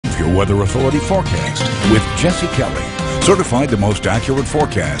Weather Authority forecast with Jesse Kelly, certified the most accurate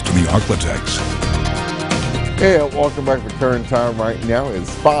forecast in the ArkLaTex. Hey, welcome back. The current time right now is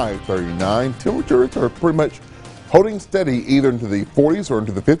 5:39. Temperatures are pretty much holding steady either into the 40s or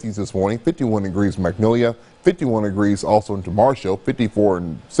into the 50s this morning. 51 degrees in Magnolia, 51 degrees also into Marshall, 54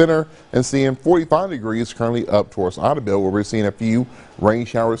 in Center, and seeing 45 degrees currently up towards Audubon, where we're seeing a few rain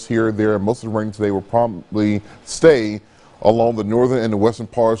showers here or there. Most of the rain today will probably stay along the northern and the western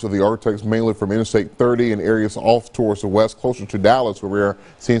parts of the ArkLaTex, mainly from Interstate 30 and areas off towards the west, closer to Dallas, where we're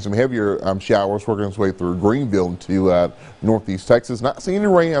seeing some heavier showers working its way through Greenville into northeast Texas. Not seeing any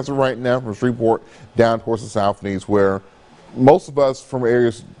rain as of right now from Shreveport down towards the southeast, where most of us from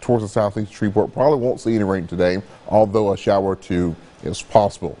areas towards the southeast Shreveport probably won't see any rain today, although a shower or two is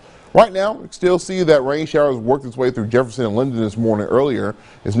possible. Right now, we still see that rain showers worked its way through Jefferson and Linden this morning earlier.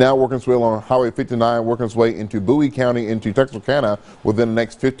 It's now working its way along Highway 59, working its way into Bowie County, into Texarkana within the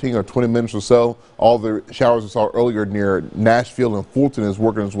next 15 or 20 minutes or so. All the showers we saw earlier near Nashville and Fulton is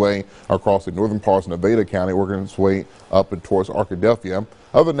working its way across the northern parts of Nevada County, working its way up and towards Arkadelphia.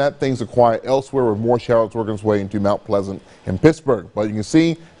 Other than that, things are quiet elsewhere with more showers working its way into Mount Pleasant and Pittsburgh. But you can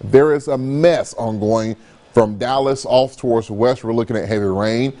see there is a mess ongoing from Dallas off towards the west. We're looking at heavy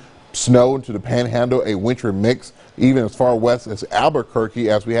rain. Snow into the Panhandle, a wintry mix, even as far west as Albuquerque,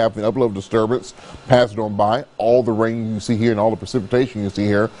 as we have an upload disturbance passing on by. All the rain you see here and all the precipitation you see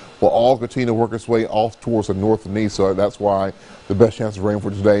here will all continue to work its way off towards the north and east. So that's why the best chance of rain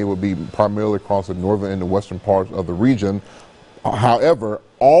for today will be primarily across the northern and the western parts of the region. However,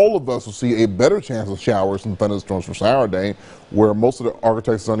 all of us will see a better chance of showers and thunderstorms for Saturday, where most of the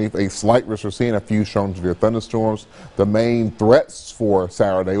ArkLaTex is underneath a slight risk of seeing a few strong severe thunderstorms. The main threats for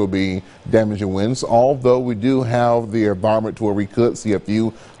Saturday will be damaging winds, although we do have the environment to where we could see a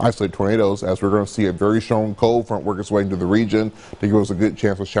few isolated tornadoes, as we're going to see a very strong cold front work its way into the region to give us a good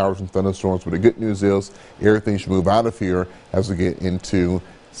chance of showers and thunderstorms. But the good news is everything should move out of here as we get into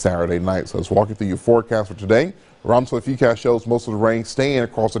Saturday night. So let's walk you through your forecast for today. Ramsey forecast shows most of the rain staying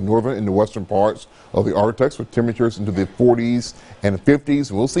across the northern and the western parts of the ArkLaTex, with temperatures into the 40s and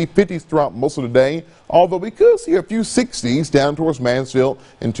 50s. We'll see 50s throughout most of the day, although we could see a few 60s down towards Mansfield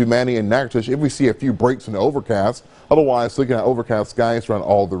into Manny and Natchitoches if we see a few breaks in the overcast. Otherwise, looking at overcast skies around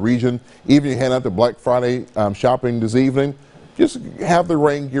all the region. Even if you head out to Black Friday shopping this evening, just have the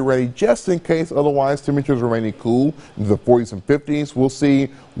rain get ready just in case. Otherwise, temperatures remaining cool into the 40s and 50s. We'll see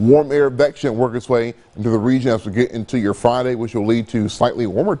warm air advection work its way into the region as we get into your Friday, which will lead to slightly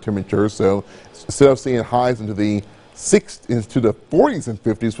warmer temperatures. So instead of seeing highs into the 40s and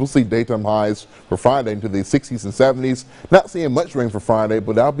 50s, we'll see daytime highs for Friday into the 60s and 70s. Not seeing much rain for Friday,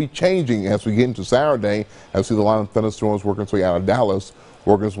 but that'll be changing as we get into Saturday, as we see the line of thunderstorms working its way out of Dallas,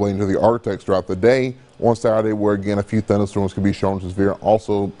 working its way into the ArkLaTex throughout the day. On Saturday, where again a few thunderstorms could be shown to severe.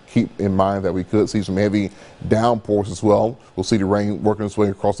 Also keep in mind that we could see some heavy downpours as well. We'll see the rain working its way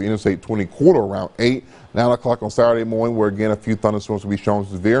across the Interstate 20 corridor around 8, 9 o'clock on Saturday morning, where again a few thunderstorms will be shown to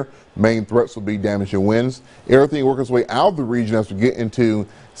severe. Main threats will be damaging winds. Everything working its way out of the region as we get into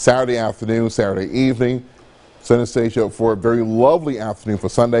Saturday afternoon, Saturday evening. Setting the stage up for a very lovely afternoon for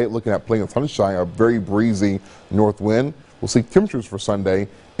Sunday. Looking at plenty of sunshine, a very breezy north wind. We'll see temperatures for Sunday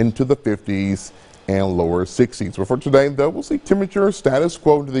into the 50s and lower 60s. But for today, though, we'll see temperatures status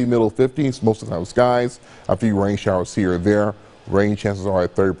quo into the middle 50s, most of the time skies, a few rain showers here or there. Rain chances are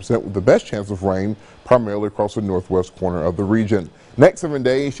at 30%, with the best chance of rain primarily across the northwest corner of the region. Next 7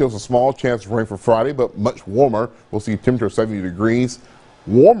 days shows a small chance of rain for Friday, but much warmer. We'll see temperature 70 degrees.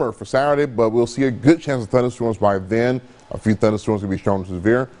 Warmer for Saturday, but we'll see a good chance of thunderstorms by then. A few thunderstorms will be shown to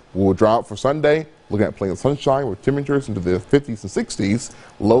severe. We'll drop for Sunday, looking at plenty of sunshine with temperatures into the 50s and 60s,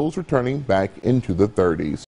 lows returning back into the 30s.